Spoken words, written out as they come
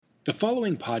The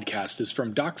following podcast is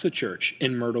from Doxa Church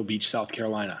in Myrtle Beach, South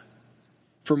Carolina.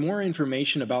 For more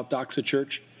information about Doxa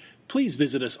Church, please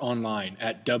visit us online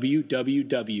at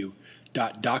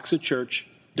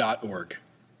www.doxachurch.org.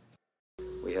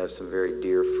 We have some very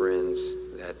dear friends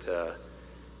that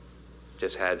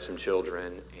just had some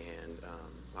children, and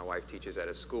my wife teaches at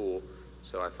a school,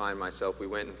 so I find myself, we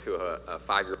went into a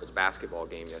 5-year-old's basketball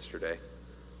game yesterday.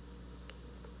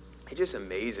 It just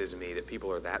amazes me that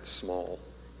people are that small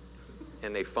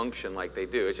and they function like they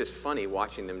do. It's just funny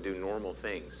watching them do normal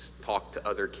things, talk to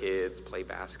other kids, play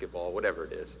basketball, whatever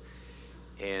it is.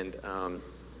 And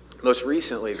most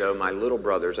recently, though, my little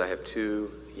brothers, I have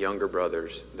 2 younger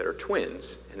brothers that are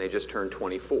twins, and they just turned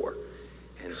 24.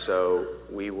 And so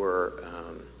we were,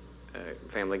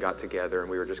 family got together,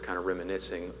 and we were just kind of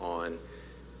reminiscing on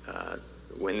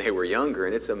when they were younger.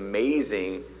 And it's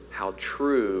amazing how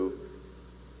true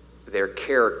their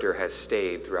character has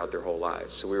stayed throughout their whole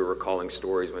lives. So we were recalling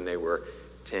stories when they were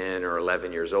 10 or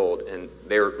 11 years old, and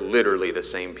they're literally the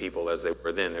same people as they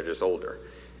were then. They're just older.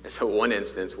 And so one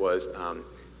instance was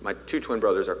my 2 twin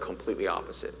brothers are completely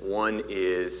opposite. One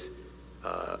is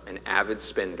an avid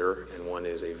spender, and one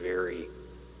is a very,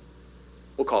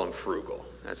 we'll call him frugal.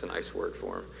 That's a nice word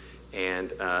for him.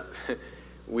 And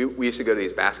we used to go to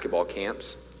these basketball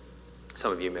camps.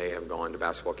 Some of you may have gone to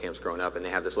basketball camps growing up, and they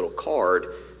have this little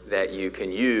card that you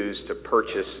can use to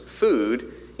purchase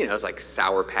food. You know, it's like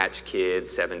Sour Patch Kids,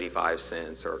 75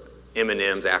 cents, or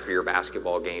M&Ms after your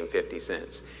basketball game, 50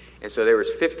 cents. And so there was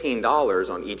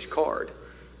 $15 on each card.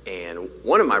 And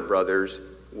one of my brothers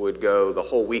would go the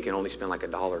whole week and only spend like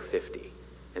 $1.50.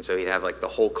 And so he'd have like the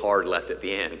whole card left at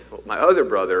the end. Well, my other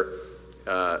brother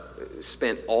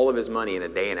spent all of his money in a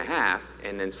day and a half,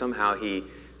 and then somehow he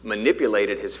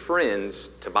manipulated his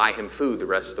friends to buy him food the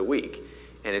rest of the week.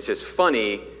 And it's just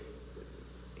funny,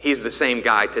 he's the same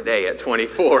guy today at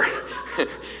 24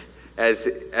 as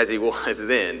he was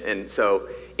then. And so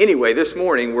anyway, this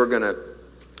morning we're going to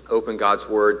open God's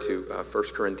Word to 1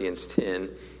 Corinthians 10,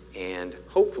 and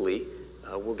hopefully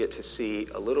we'll get to see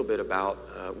a little bit about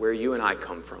where you and I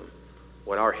come from,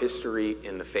 what our history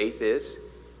in the faith is,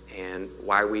 and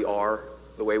why we are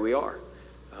the way we are.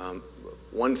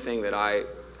 One thing that I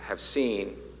have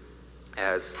seen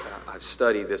as I've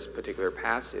studied this particular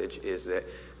passage is that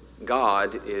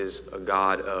God is a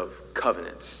God of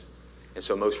covenants. And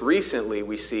so most recently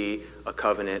we see a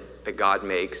covenant that God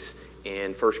makes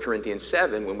in 1 Corinthians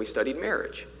 7 when we studied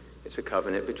marriage. It's a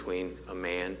covenant between a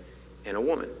man and a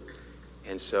woman.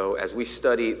 And so as we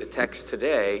study the text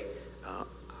today,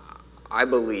 I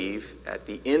believe at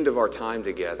the end of our time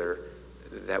together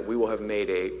that we will have made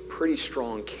a pretty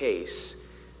strong case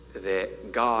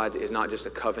that God is not just a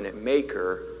covenant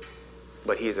maker,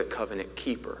 but he is a covenant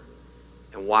keeper,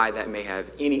 and why that may have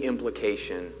any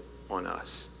implication on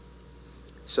us.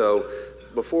 So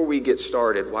before we get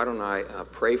started, why don't I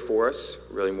pray for us,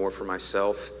 really more for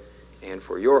myself and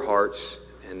for your hearts,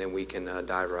 and then we can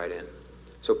dive right in.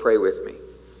 So pray with me.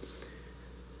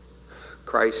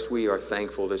 Christ, we are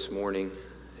thankful this morning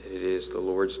that it is the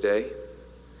Lord's Day,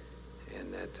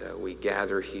 and that we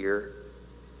gather here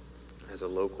as a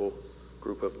local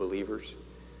group of believers.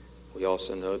 We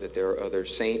also know that there are other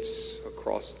saints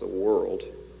across the world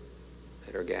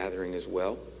that are gathering as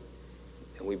well.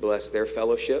 And we bless their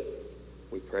fellowship.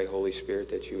 We pray, Holy Spirit,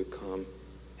 that you would come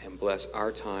and bless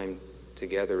our time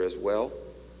together as well,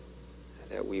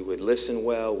 that we would listen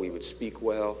well, we would speak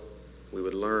well, we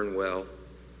would learn well,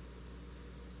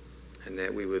 and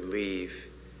that we would leave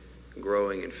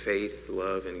growing in faith,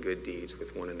 love, and good deeds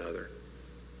with one another.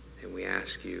 And we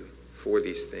ask you for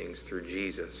these things through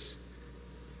Jesus.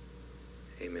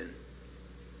 Amen.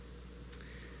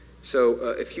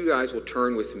 So if you guys will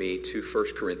turn with me to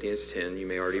 1 Corinthians 10, you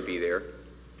may already be there.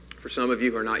 For some of you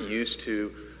who are not used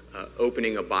to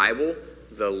opening a Bible,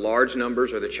 the large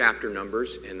numbers are the chapter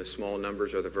numbers and the small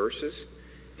numbers are the verses.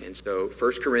 And so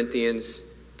 1 Corinthians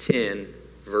 10,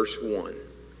 verse 1.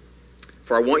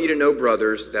 For I want you to know,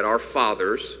 brothers, that our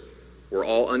fathers were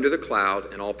all under the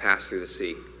cloud and all passed through the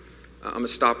sea. I'm going to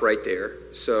stop right there.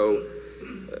 So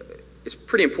it's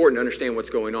pretty important to understand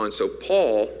what's going on. So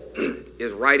Paul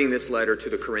is writing this letter to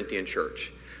the Corinthian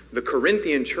church. The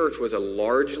Corinthian church was a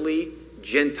largely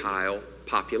Gentile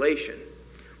population.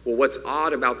 Well, what's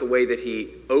odd about the way that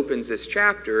he opens this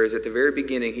chapter is at the very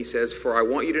beginning he says, for I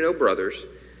want you to know, brothers,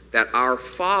 that our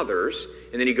fathers,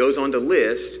 and then he goes on to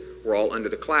list, were all under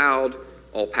the cloud,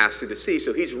 all passed through the sea.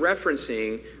 So he's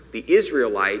referencing the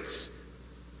Israelites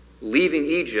leaving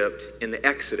Egypt in the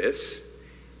Exodus,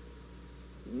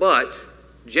 but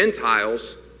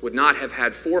Gentiles would not have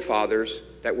had forefathers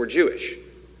that were Jewish.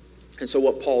 And so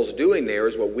what Paul's doing there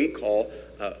is what we call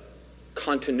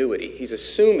continuity. He's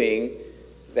assuming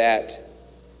that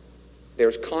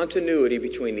there's continuity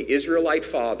between the Israelite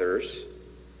fathers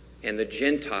and the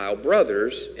Gentile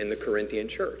brothers in the Corinthian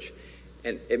church.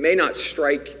 And it may not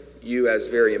strike you as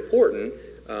very important,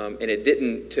 and it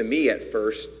didn't to me at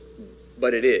first,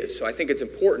 but it is. So I think it's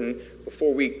important,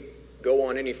 before we go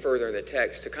on any further in the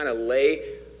text, to kind of lay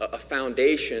a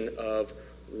foundation of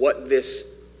what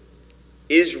this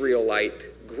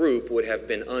Israelite group would have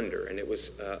been under. And it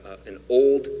was an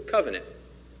old covenant.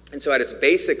 And so at its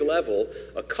basic level,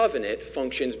 a covenant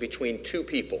functions between two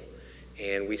people.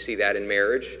 And we see that in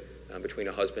marriage between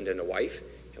a husband and a wife.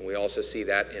 And we also see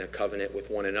that in a covenant with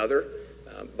one another.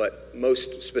 But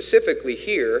most specifically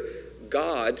here,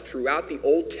 God, throughout the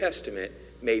Old Testament,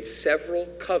 made several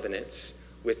covenants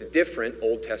with different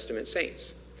Old Testament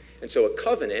saints. And so a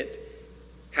covenant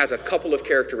has a couple of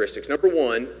characteristics. Number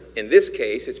one, in this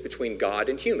case, it's between God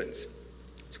and humans.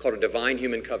 It's called a divine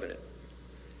human covenant.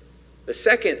 The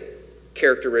second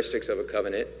characteristics of a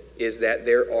covenant is that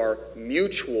there are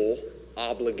mutual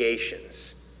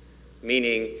obligations,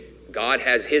 meaning God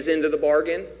has his end of the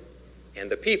bargain, and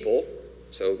the people,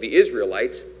 so the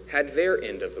Israelites, had their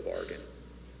end of the bargain.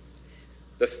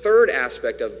 The third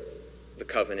aspect of the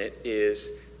covenant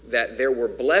is that there were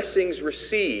blessings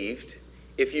received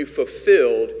if you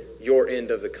fulfilled your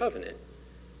end of the covenant.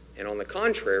 And on the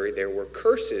contrary, there were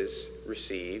curses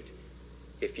received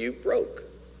if you broke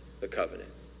the covenant.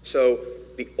 So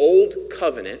the old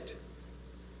covenant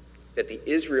that the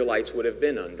Israelites would have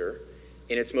been under,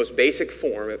 in its most basic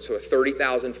form, so a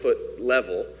 30,000-foot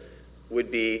level,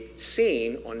 would be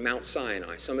seen on Mount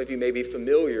Sinai. Some of you may be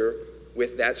familiar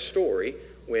with that story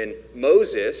when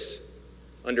Moses,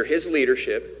 under his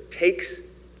leadership, takes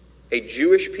a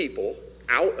Jewish people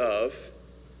out of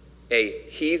a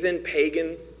heathen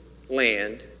pagan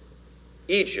land,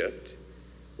 Egypt,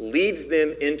 leads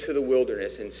them into the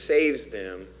wilderness and saves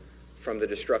them from the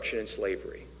destruction and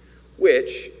slavery,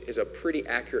 which is a pretty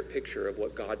accurate picture of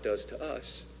what God does to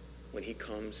us when he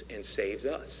comes and saves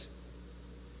us.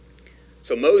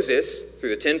 So Moses, through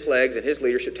the 10 plagues and his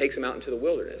leadership, takes them out into the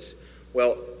wilderness.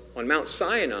 Well, on Mount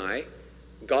Sinai,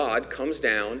 God comes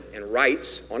down and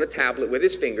writes on a tablet with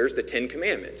his fingers the 10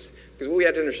 Commandments. Because what we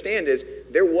have to understand is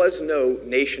there was no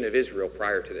nation of Israel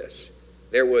prior to this.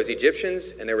 There was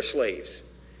Egyptians and there were slaves.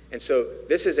 And so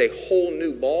this is a whole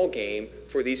new ball game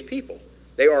for these people.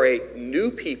 They are a new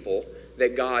people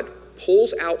that God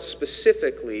pulls out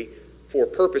specifically for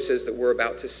purposes that we're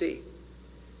about to see.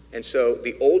 And so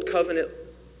the Old Covenant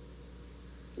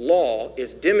law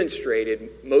is demonstrated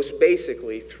most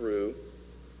basically through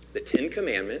the 10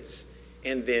 Commandments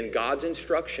and then God's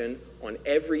instruction on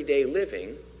everyday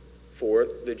living for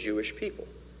the Jewish people.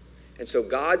 And so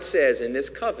God says in this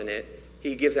covenant,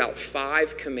 he gives out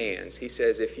 5 commands. He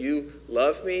says, if you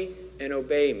love me and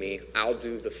obey me, I'll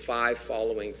do the 5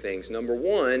 following things. Number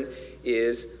 1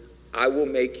 is, I will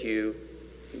make you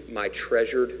my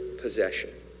treasured possession.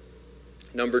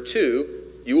 Number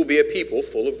 2, you will be a people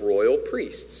full of royal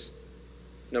priests.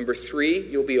 Number 3,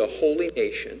 you'll be a holy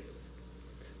nation.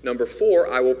 Number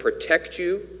 4, I will protect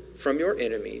you from your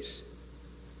enemies.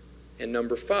 And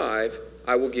number 5,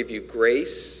 I will give you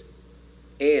grace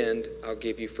and I'll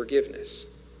give you forgiveness.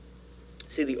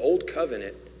 See, the Old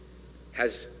Covenant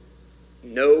has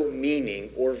no meaning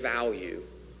or value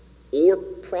or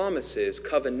promises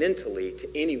covenantally to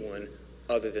anyone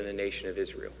other than the nation of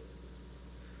Israel.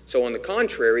 So on the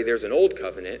contrary, there's an Old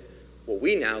Covenant. Well,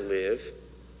 we now live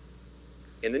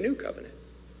in the New Covenant.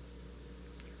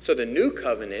 So the New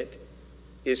Covenant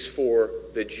is for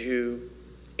the Jew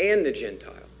and the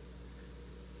Gentile.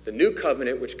 The New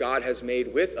Covenant, which God has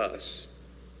made with us,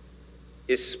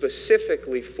 is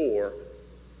specifically for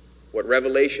what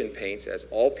Revelation paints as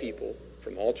all people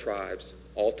from all tribes,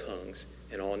 all tongues,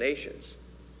 and all nations.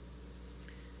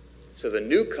 So the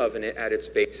New Covenant at its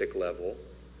basic level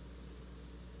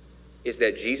is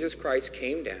that Jesus Christ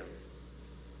came down,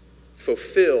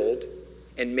 fulfilled,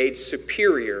 and made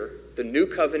superior the New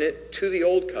Covenant to the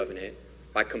Old Covenant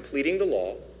by completing the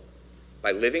law,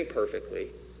 by living perfectly,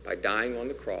 by dying on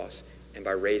the cross, and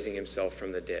by raising himself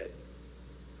from the dead.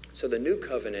 So the New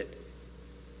Covenant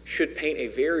should paint a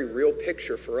very real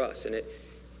picture for us. And it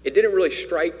didn't really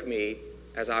strike me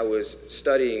as I was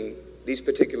studying these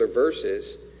particular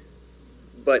verses,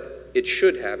 but it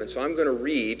should have. And so I'm going to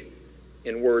read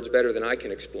in words better than I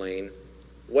can explain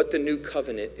what the New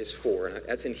Covenant is for. And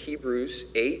that's in Hebrews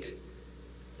 8,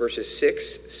 verses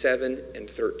 6, 7, and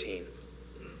 13.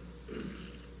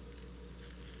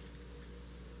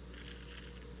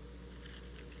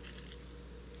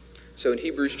 So in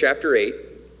Hebrews chapter 8,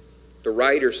 the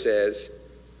writer says,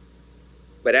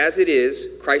 But as it is,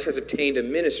 Christ has obtained a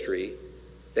ministry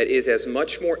that is as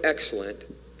much more excellent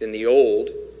than the old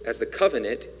as the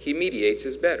covenant he mediates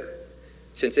is better,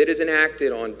 since it is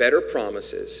enacted on better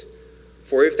promises.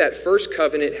 For if that first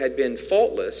covenant had been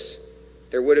faultless,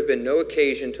 there would have been no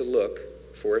occasion to look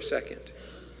for a second.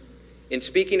 In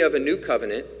speaking of a new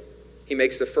covenant, he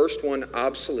makes the first one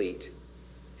obsolete,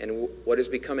 and what is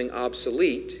becoming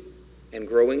obsolete and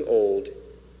growing old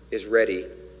is ready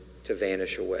to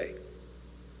vanish away.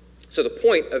 So the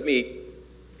point of me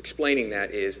explaining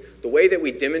that is the way that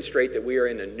we demonstrate that we are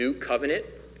in a new covenant.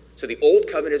 So the old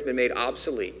covenant has been made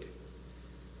obsolete.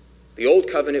 The old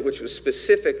covenant, which was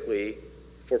specifically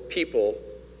for people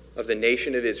of the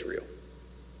nation of Israel,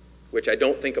 which I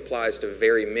don't think applies to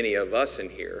very many of us in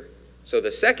here. So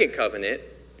the second covenant,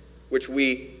 which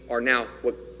we are now,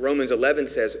 what Romans 11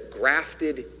 says,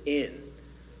 grafted in.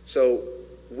 So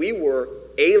we were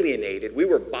alienated, we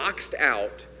were boxed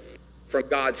out from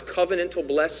God's covenantal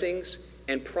blessings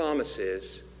and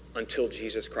promises until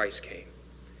Jesus Christ came.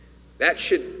 That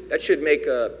should make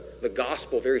the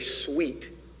gospel very sweet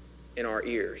in our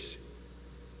ears.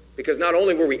 Because not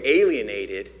only were we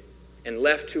alienated and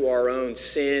left to our own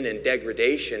sin and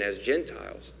degradation as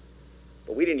Gentiles,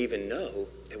 but we didn't even know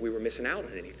that we were missing out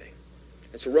on anything.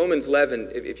 And so Romans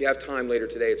 11, if you have time later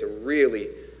today, it's a really,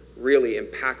 really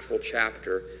impactful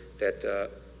chapter that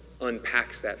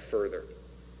unpacks that further.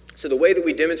 So the way that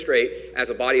we demonstrate as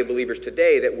a body of believers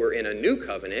today that we're in a new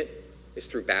covenant is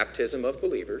through baptism of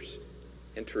believers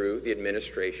and through the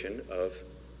administration of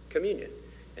communion.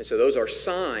 And so those are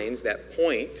signs that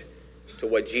point to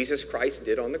what Jesus Christ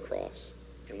did on the cross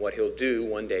and what he'll do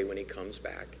one day when he comes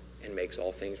back and makes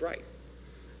all things right.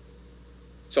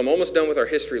 So I'm almost done with our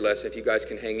history lesson, if you guys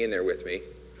can hang in there with me.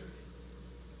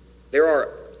 There are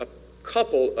a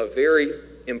couple of very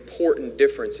important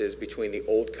differences between the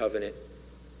Old Covenant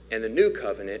and the New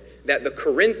Covenant that the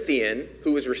Corinthian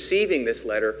who was receiving this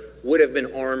letter would have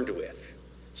been armed with.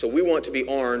 So we want to be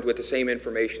armed with the same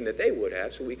information that they would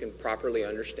have so we can properly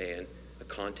understand the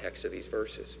context of these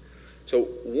verses. So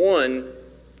one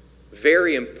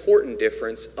very important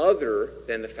difference, other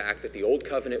than the fact that the Old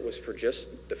Covenant was for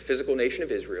just the physical nation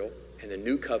of Israel and the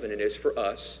New Covenant is for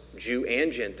us, Jew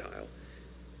and Gentile,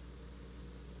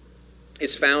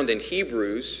 is found in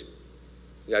Hebrews.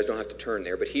 You guys don't have to turn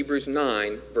there, but Hebrews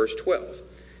 9, verse 12.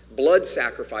 Blood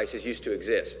sacrifices used to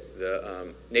exist.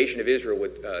 The nation of Israel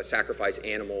would sacrifice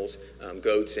animals,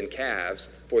 goats, and calves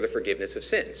for the forgiveness of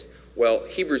sins. Well,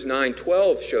 Hebrews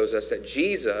 9:12 shows us that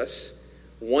Jesus,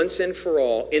 once and for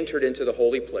all, entered into the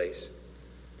holy place,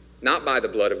 not by the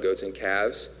blood of goats and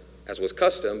calves, as was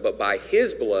custom, but by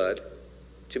his blood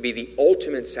to be the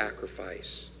ultimate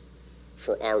sacrifice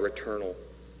for our eternal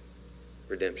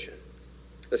redemption.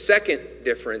 The second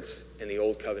difference in the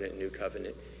Old Covenant and New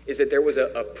Covenant is that there was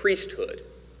a priesthood.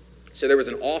 So there was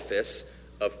an office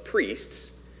of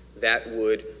priests that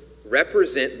would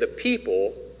represent the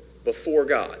people before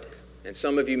God. And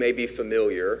some of you may be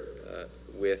familiar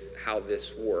with how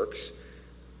this works,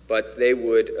 but they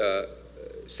would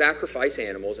sacrifice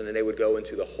animals and then they would go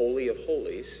into the Holy of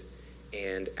Holies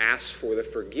and ask for the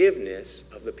forgiveness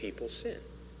of the people's sin.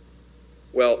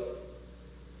 Well,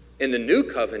 in the New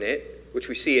Covenant, which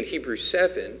we see in Hebrews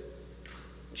 7,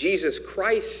 Jesus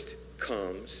Christ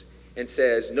comes and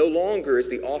says, no longer is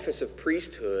the office of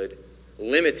priesthood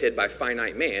limited by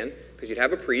finite man, because you'd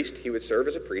have a priest, he would serve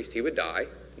as a priest, he would die,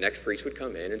 next priest would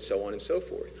come in, and so on and so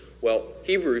forth. Well,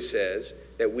 Hebrews says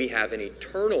that we have an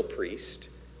eternal priest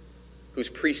whose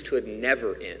priesthood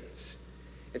never ends.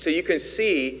 And so you can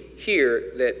see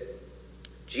here that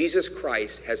Jesus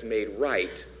Christ has made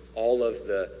right all of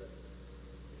the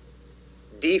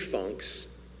defuncts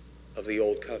of the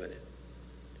Old Covenant.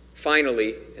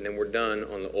 Finally, and then we're done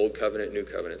on the Old Covenant, New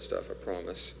Covenant stuff, I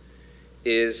promise,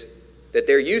 is that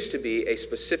there used to be a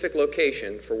specific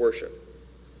location for worship,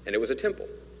 and it was a temple.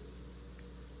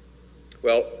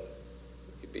 Well,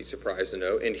 you'd be surprised to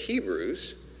know, in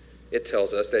Hebrews, it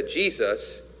tells us that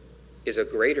Jesus is a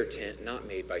greater tent not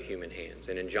made by human hands.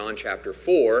 And in John chapter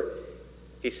 4,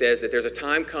 he says that there's a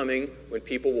time coming when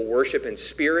people will worship in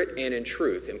spirit and in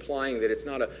truth, implying that it's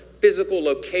not a physical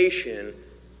location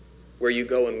where you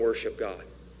go and worship God,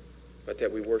 but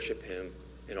that we worship him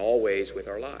in all ways with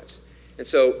our lives. And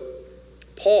so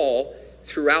Paul,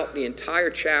 throughout the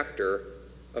entire chapter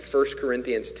of 1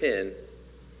 Corinthians 10,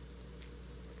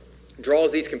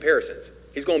 draws these comparisons.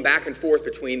 He's going back and forth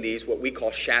between these, what we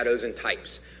call shadows and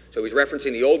types. So he's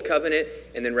referencing the Old Covenant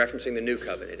and then referencing the New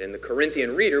Covenant. And the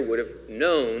Corinthian reader would have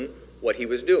known what he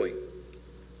was doing.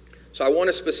 So I want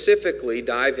to specifically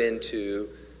dive into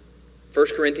 1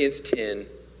 Corinthians 10,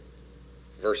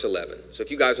 verse 11. So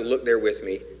if you guys will look there with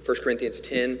me, 1 Corinthians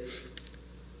 10,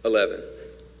 11.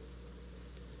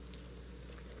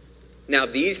 Now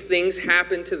these things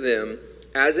happened to them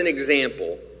as an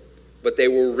example, but they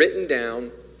were written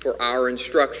down for our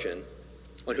instruction,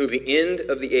 on whom the end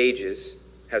of the ages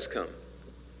has come.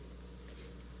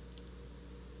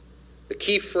 The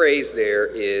key phrase there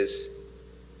is,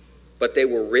 but they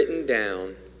were written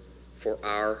down for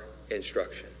our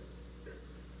instruction.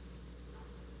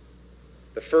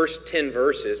 The first 10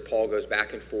 verses, Paul goes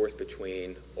back and forth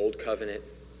between Old Covenant,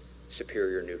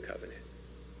 Superior New Covenant.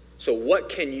 So what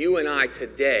can you and I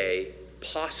today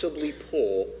possibly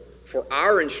pull for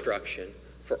our instruction,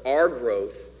 for our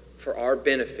growth, for our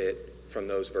benefit from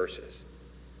those verses?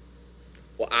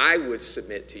 Well, I would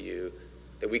submit to you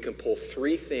that we can pull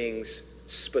 3 things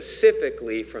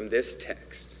specifically from this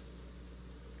text.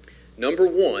 Number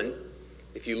 1,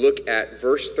 if you look at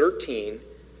verse 13,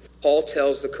 Paul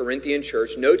tells the Corinthian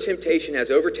church, no temptation has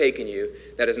overtaken you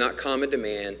that is not common to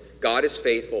man. God is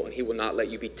faithful, and he will not let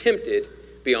you be tempted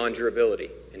beyond your ability.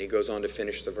 And he goes on to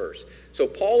finish the verse. So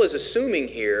Paul is assuming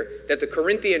here that the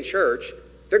Corinthian church,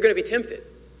 they're going to be tempted.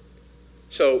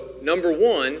 So number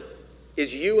 1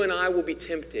 is you and I will be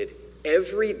tempted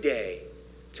every day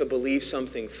to believe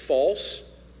something false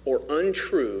or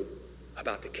untrue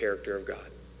about the character of God.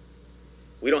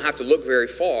 We don't have to look very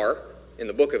far in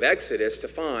the book of Exodus to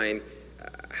find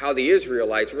how the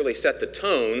Israelites really set the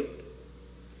tone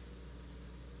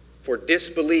for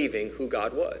disbelieving who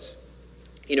God was.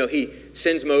 You know, he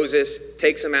sends Moses,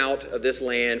 takes him out of this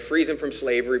land, frees him from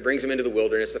slavery, brings him into the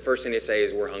wilderness. The first thing they say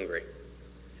is, we're hungry.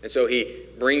 And so he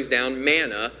brings down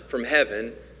manna from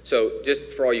heaven. So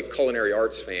just for all you culinary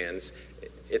arts fans,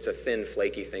 it's a thin,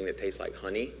 flaky thing that tastes like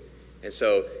honey. And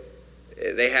so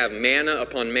they have manna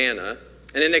upon manna,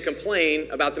 and then they complain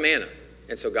about the manna.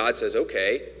 And so God says,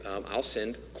 okay, I'll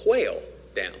send quail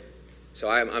down. So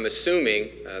I'm assuming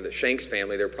the Shanks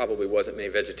family, there probably wasn't many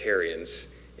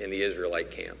vegetarians in the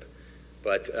Israelite camp.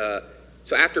 But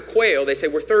so after quail, they say,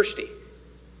 we're thirsty.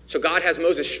 So God has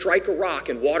Moses strike a rock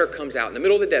and water comes out in the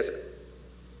middle of the desert.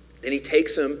 Then he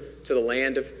takes them to the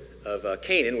land of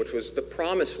Canaan, which was the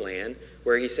promised land,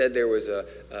 where he said there was a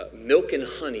milk and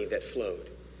honey that flowed.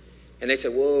 And they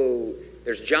said, whoa,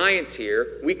 there's giants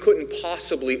here. We couldn't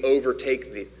possibly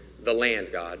overtake the land,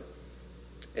 God.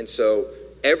 And so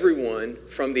everyone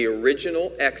from the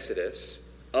original Exodus,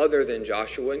 other than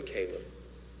Joshua and Caleb,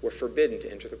 were forbidden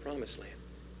to enter the promised land.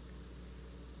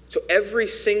 So every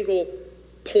single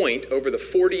point over the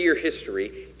 40-year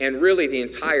history, and really the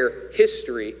entire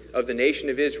history of the nation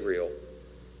of Israel,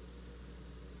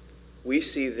 we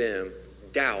see them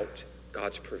doubt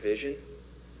God's provision,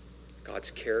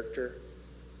 God's character,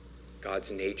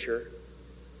 God's nature,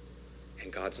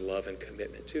 and God's love and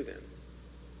commitment to them.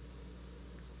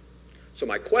 So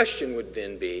my question would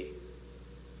then be,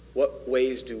 what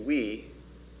ways do we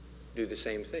do the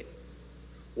same thing?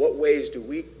 What ways do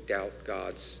we doubt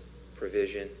God's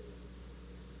provision,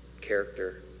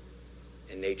 character,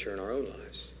 and nature in our own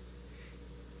lives?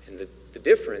 And the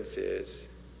difference is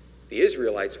the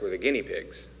Israelites were the guinea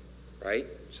pigs, right?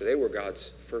 So they were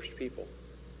God's first people.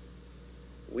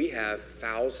 We have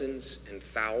thousands and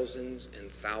thousands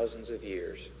and thousands of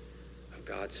years of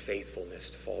God's faithfulness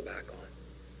to fall back on.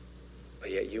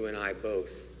 But yet you and I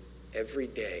both, every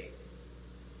day,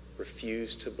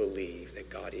 refuse to believe that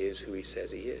God is who he says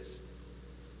he is.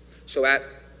 So at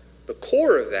the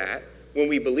core of that, when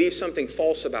we believe something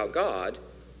false about God,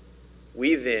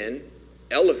 we then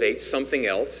elevate something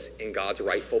else in God's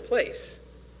rightful place,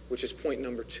 which is point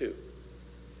number 2.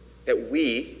 That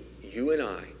we, you and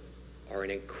I, are an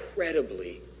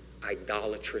incredibly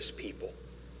idolatrous people,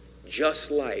 just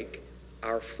like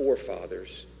our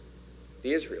forefathers,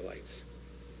 the Israelites.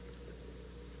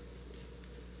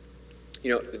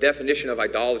 You know, the definition of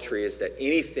idolatry is that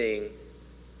anything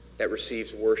that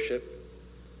receives worship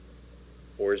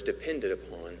or is dependent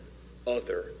upon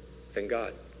other than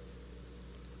God.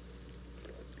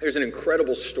 There's an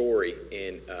incredible story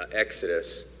in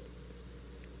Exodus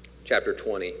chapter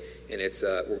 20, and it's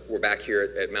we're back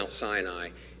here at Mount Sinai,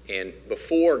 and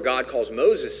before God calls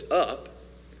Moses up,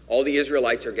 all the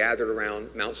Israelites are gathered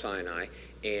around Mount Sinai,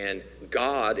 and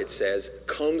God, it says,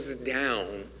 comes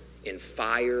down in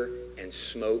fire and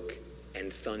smoke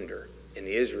and thunder, and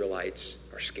the Israelites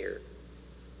are scared.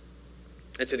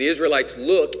 And so the Israelites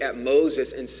look at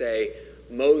Moses and say,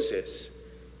 Moses,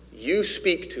 you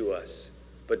speak to us,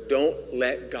 but don't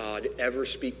let God ever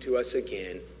speak to us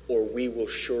again, or we will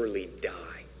surely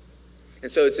die.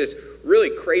 And so it's this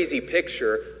really crazy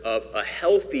picture of a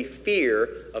healthy fear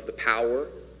of the power,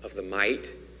 of the might,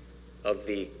 of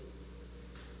the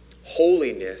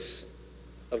holiness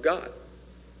of God.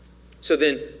 So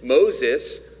then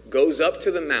Moses goes up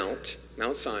to the Mount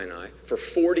Sinai, for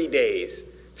 40 days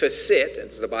to sit,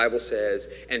 as the Bible says,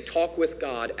 and talk with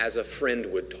God as a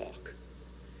friend would talk.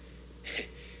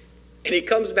 And he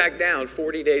comes back down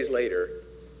 40 days later,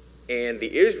 and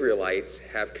the Israelites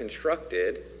have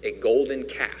constructed a golden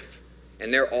calf.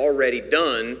 And they're already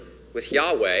done with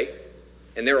Yahweh,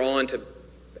 and they're on to,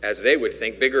 as they would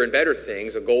think, bigger and better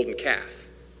things, a golden calf.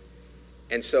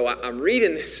 And so I'm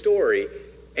reading this story,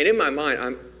 and in my mind,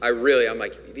 I'm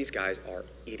like, these guys are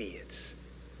idiots.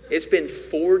 It's been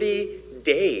 40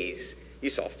 days.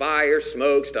 You saw fire,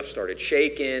 smoke, stuff started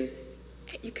shaking.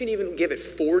 You can even give it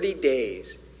 40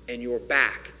 days, and you're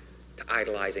back to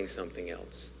idolizing something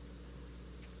else.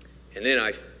 And then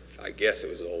I guess it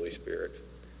was the Holy Spirit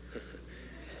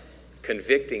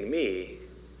convicting me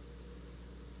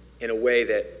in a way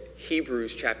that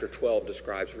Hebrews chapter 12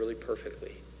 describes really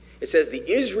perfectly. It says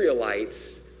the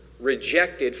Israelites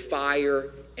rejected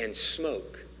fire and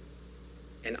smoke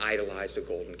and idolized a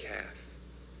golden calf.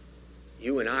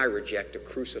 You and I reject a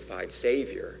crucified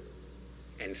Savior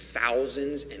and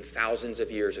thousands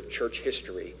of years of church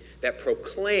history that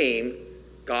proclaim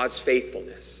God's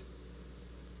faithfulness.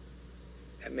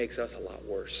 That makes us a lot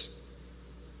worse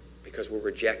because we're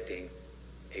rejecting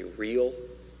a real,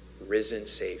 risen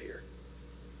Savior.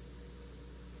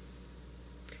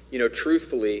 You know,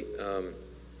 truthfully,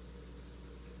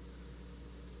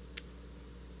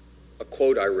 a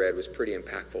quote I read was pretty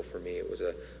impactful for me. It was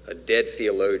a dead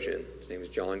theologian. His name was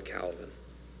John Calvin.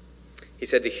 He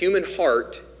said, the human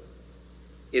heart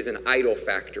is an idol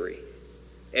factory.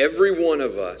 Every one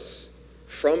of us,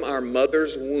 from our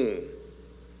mother's womb,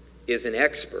 is an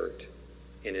expert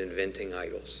in inventing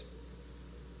idols.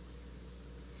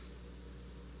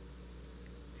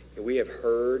 And we have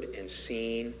heard and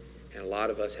seen, and a lot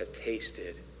of us have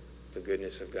tasted the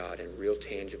goodness of God in real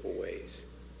tangible ways.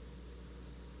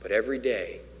 But every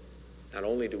day, not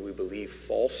only do we believe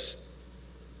false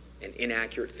and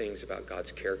inaccurate things about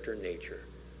God's character and nature,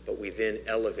 but we then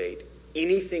elevate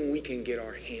anything we can get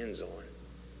our hands on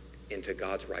into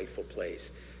God's rightful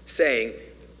place, saying,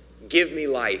 give me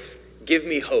life, give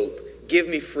me hope, give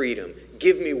me freedom,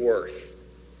 give me worth.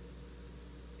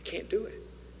 Can't do it.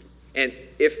 And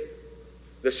if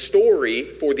the story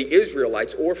for the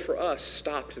Israelites or for us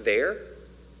stopped there,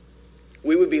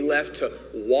 we would be left to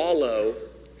wallow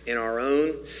in our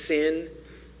own sin,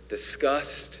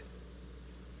 disgust,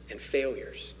 and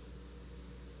failures.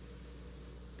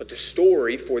 But the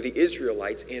story for the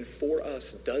Israelites and for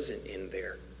us doesn't end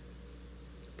there.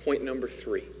 Point number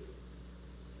 3.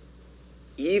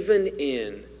 Even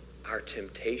in our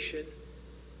temptation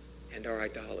and our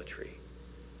idolatry,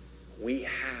 we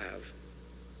have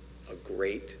a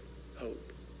great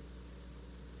hope.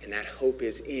 And that hope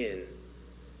is in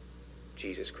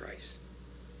Jesus Christ.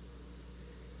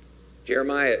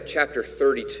 Jeremiah chapter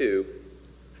 32,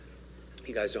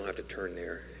 you guys don't have to turn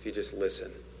there if you just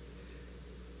listen.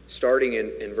 Starting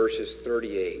in verses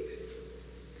 38,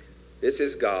 this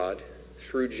is God,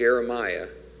 through Jeremiah,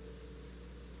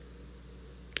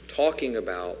 talking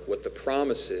about what the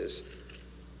promises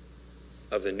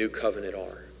of the new covenant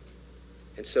are.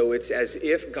 And so it's as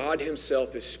if God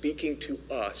himself is speaking to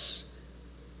us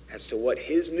as to what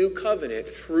his new covenant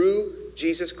through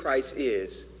Jesus Christ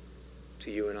is to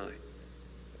you and I.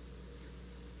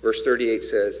 Verse 38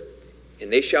 says,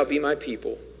 and they shall be my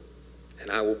people, and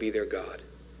I will be their God.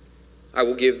 I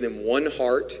will give them one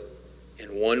heart and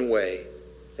one way,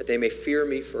 that they may fear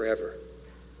me forever.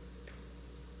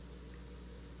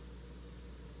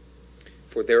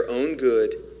 For their own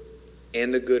good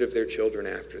and the good of their children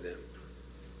after them.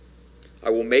 I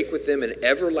will make with them an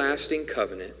everlasting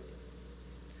covenant,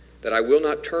 that I will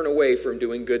not turn away from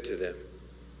doing good to them.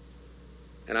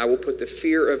 And I will put the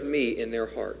fear of me in their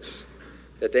hearts,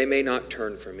 that they may not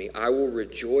turn from me. I will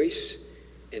rejoice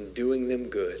in doing them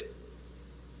good.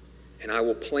 And I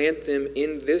will plant them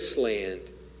in this land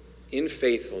in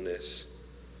faithfulness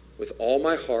with all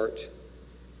my heart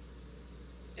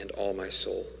and all my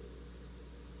soul.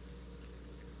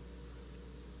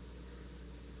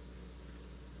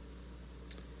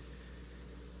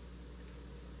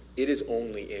 It is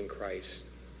only in Christ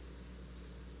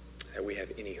that we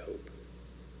have any hope.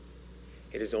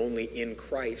 It is only in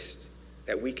Christ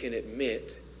that we can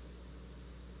admit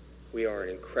we are an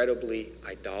incredibly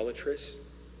idolatrous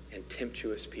and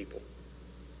tempestuous people.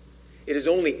 It is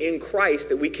only in Christ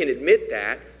that we can admit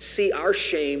that, see our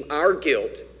shame, our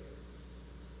guilt,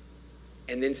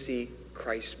 and then see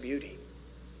Christ's beauty.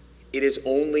 It is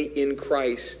only in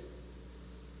Christ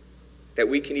that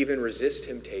we can even resist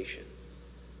temptation.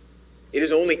 It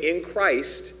is only in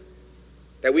Christ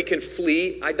that we can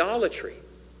flee idolatry.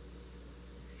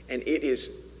 And it is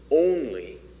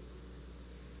only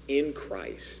in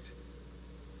Christ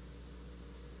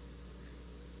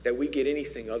that we get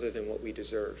anything other than what we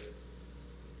deserve,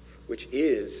 which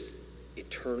is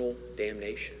eternal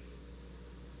damnation.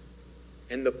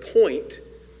 And the point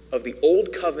of the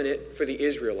old covenant for the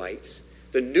Israelites,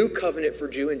 the new covenant for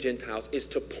Jew and Gentiles, is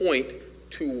to point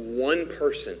to one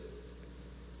person,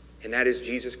 and that is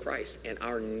Jesus Christ and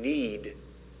our need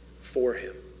for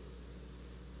him.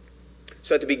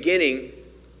 So at the beginning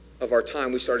of our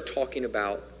time, we started talking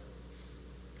about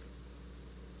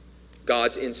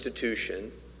God's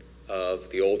institution of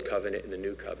the old covenant and the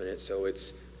new covenant. So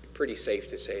it's pretty safe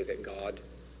to say that God,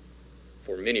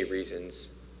 for many reasons,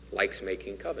 likes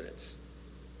making covenants.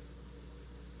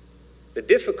 The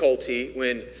difficulty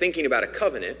when thinking about a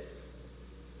covenant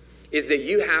is that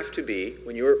you have to be,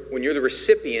 when you're the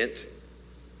recipient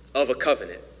of a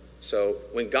covenant. So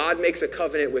when God makes a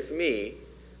covenant with me,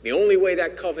 the only way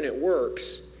that covenant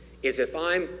works is if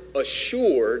I'm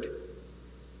assured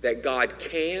that God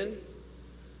can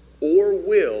or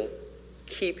will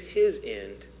keep his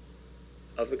end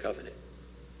of the covenant.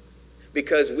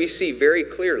 Because we see very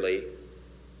clearly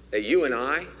that you and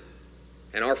I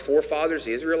and our forefathers,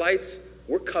 the Israelites,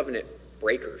 we're covenant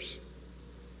breakers.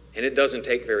 And it doesn't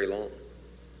take very long.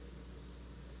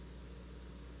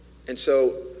 And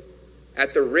so,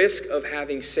 at the risk of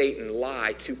having Satan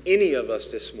lie to any of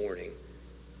us this morning,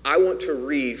 I want to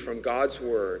read from God's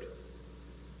Word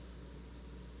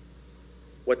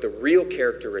what the real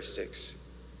characteristics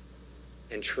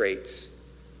and traits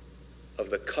of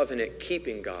the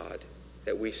covenant-keeping God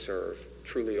that we serve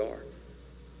truly are.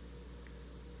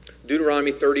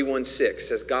 Deuteronomy 31:6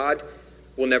 says, God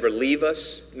will never leave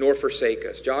us nor forsake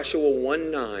us. Joshua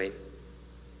 1:9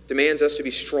 demands us to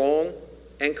be strong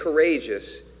and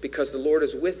courageous because the Lord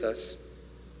is with us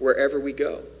wherever we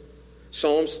go.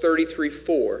 Psalms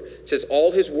 33:4 says,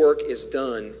 all his work is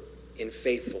done in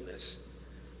faithfulness.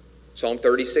 Psalm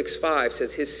 36:5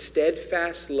 says, his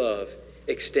steadfast love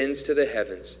extends to the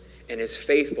heavens and his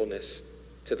faithfulness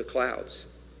to the clouds.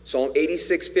 Psalm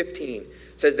 86:15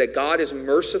 says that God is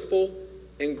merciful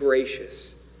and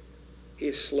gracious. He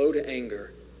is slow to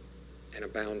anger and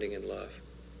abounding in love.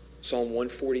 Psalm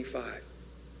 145,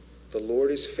 the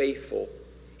Lord is faithful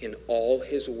in all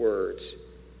his words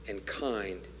and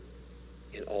kind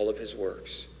in all of his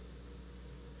works.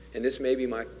 And this may be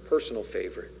my personal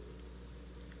favorite.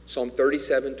 Psalm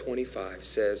 37:25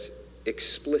 says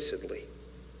explicitly,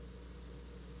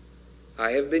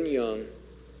 I have been young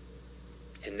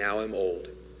and now I'm old,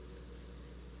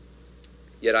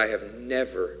 yet I have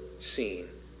never seen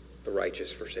the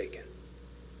righteous forsaken.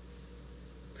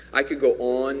 I could go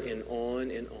on and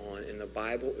on and on, and the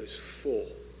Bible is full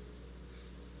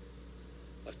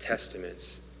of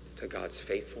testaments to God's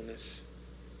faithfulness,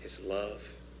 his love,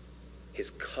 his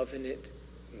covenant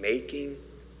making,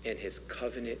 and his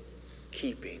covenant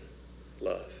keeping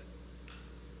love.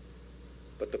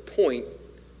 But the point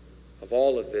of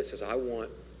all of this is I want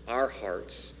our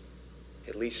hearts,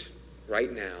 at least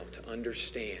right now, to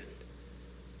understand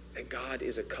that God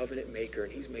is a covenant maker,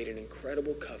 and he's made an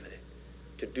incredible covenant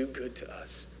to do good to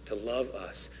us, to love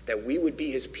us, that we would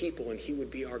be his people and he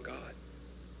would be our God,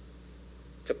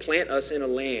 to plant us in a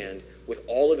land with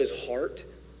all of his heart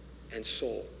and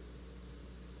soul.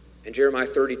 And Jeremiah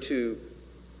 32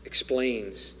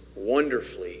 explains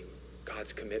wonderfully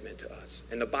God's commitment to us.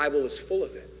 And the Bible is full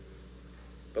of it.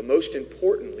 But most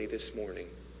importantly this morning,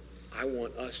 I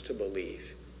want us to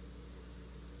believe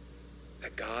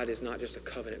that God is not just a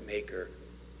covenant maker,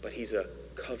 but he's a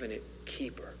covenant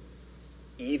keeper,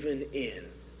 even in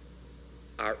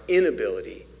our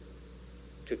inability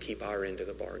to keep our end of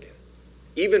the bargain.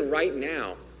 Even right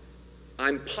now,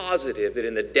 I'm positive that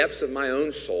in the depths of my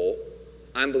own soul,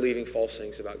 I'm believing false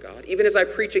things about God. Even as I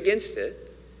preach against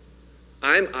it,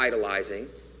 I'm idolizing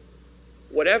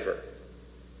whatever.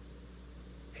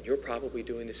 And you're probably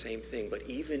doing the same thing. But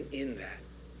even in that,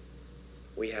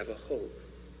 we have a hope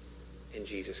in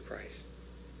Jesus Christ.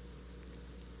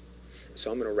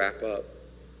 So I'm going to wrap up.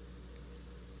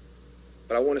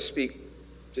 But I want to speak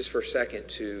just for a second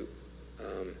to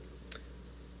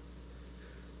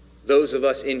those of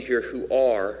us in here who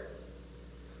are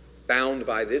bound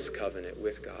by this covenant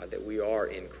with God, that we are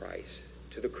in Christ.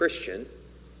 To the Christian,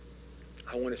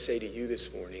 I want to say to you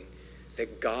this morning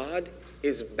that God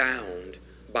is bound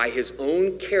by his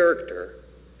own character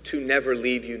to never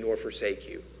leave you nor forsake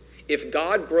you. If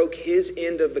God broke his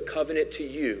end of the covenant to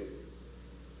you,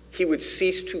 he would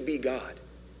cease to be God.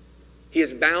 He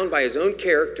is bound by his own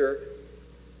character,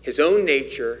 his own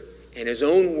nature, and his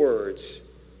own words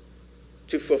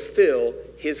to fulfill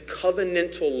his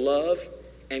covenantal love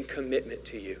and commitment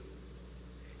to you.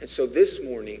 And so this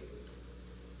morning,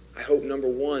 I hope, number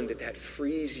one, that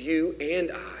frees you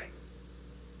and I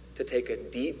to take a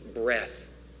deep breath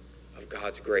of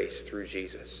God's grace through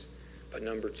Jesus. But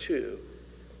number two,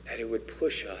 that it would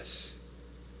push us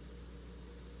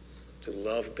to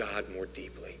love God more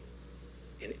deeply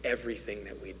in everything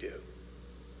that we do.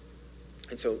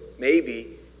 And so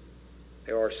maybe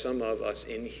there are some of us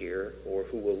in here, or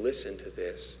who will listen to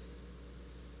this,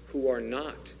 who are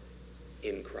not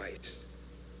in Christ.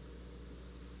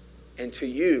 And to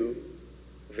you,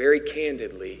 very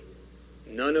candidly,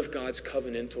 none of God's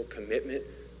covenantal commitment,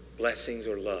 blessings,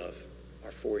 or love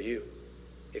are for you.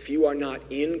 If you are not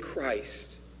in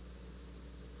Christ,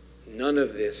 none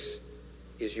of this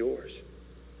is yours.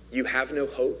 You have no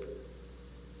hope.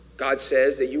 God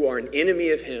says that you are an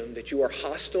enemy of him, that you are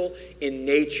hostile in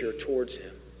nature towards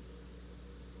him,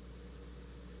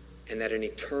 and that an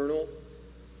eternal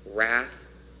wrath,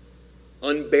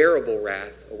 unbearable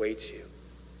wrath, awaits you.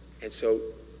 And so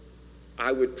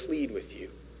I would plead with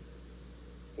you,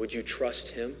 would you trust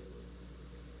him?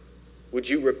 Would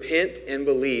you repent and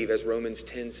believe, as Romans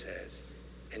 10 says,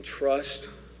 and trust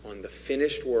on the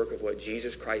finished work of what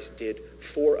Jesus Christ did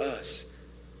for us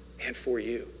and for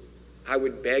you? I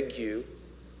would beg you,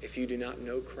 if you do not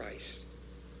know Christ,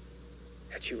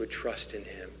 that you would trust in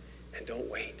him and don't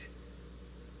wait.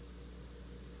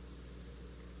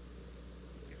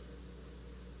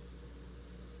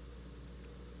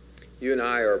 You and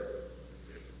I are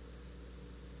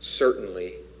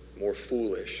certainly more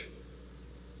foolish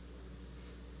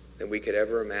than we could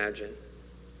ever imagine,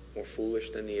 more foolish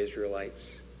than the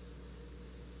Israelites,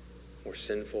 more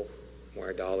sinful, more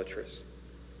idolatrous.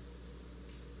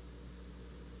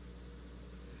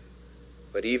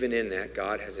 But even in that,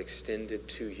 God has extended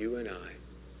to you and I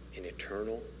an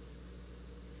eternal,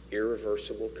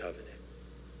 irreversible covenant.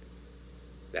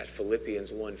 That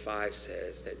Philippians 1:5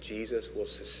 says that Jesus will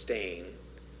sustain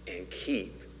and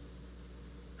keep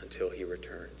until he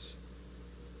returns.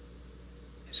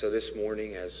 So this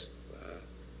morning, as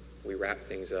we wrap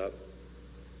things up,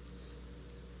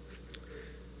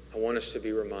 I want us to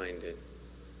be reminded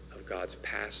of God's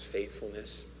past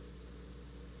faithfulness,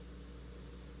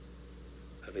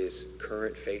 of his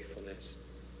current faithfulness,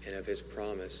 and of his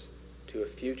promise to a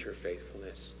future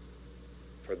faithfulness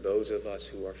for those of us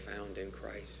who are found in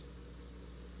Christ.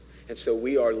 And so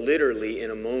we are literally,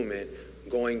 in a moment,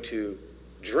 going to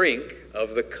drink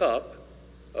of the cup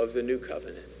of the new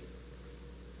covenant.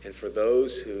 And for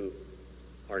those who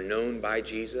are known by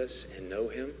Jesus and know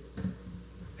him,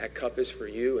 that cup is for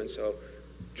you. And so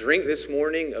drink this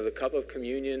morning of the cup of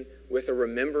communion with a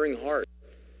remembering heart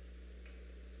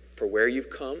for where you've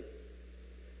come,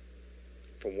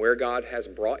 from where God has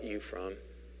brought you from,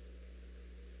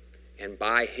 and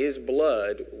by his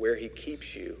blood where he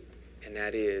keeps you, and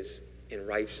that is in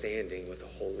right standing with the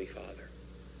Holy Father.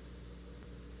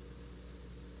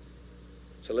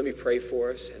 So let me pray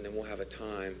for us, and then we'll have a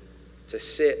time to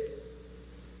sit.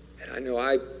 And I know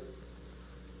I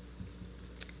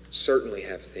certainly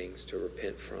have things to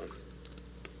repent from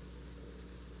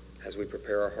as we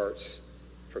prepare our hearts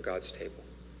for God's table.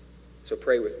 So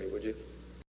pray with me, would you?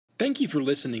 Thank you for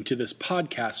listening to this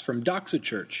podcast from Doxa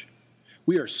Church.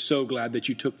 We are so glad that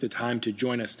you took the time to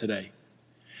join us today.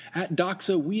 At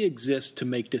Doxa, we exist to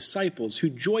make disciples who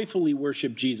joyfully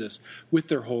worship Jesus with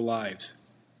their whole lives.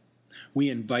 We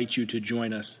invite you to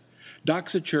join us.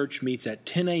 Doxa Church meets at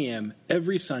 10 a.m.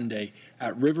 every Sunday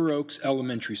at River Oaks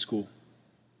Elementary School.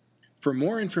 For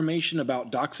more information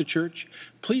about Doxa Church,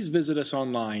 please visit us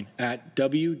online at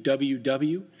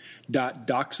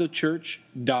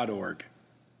www.doxachurch.org.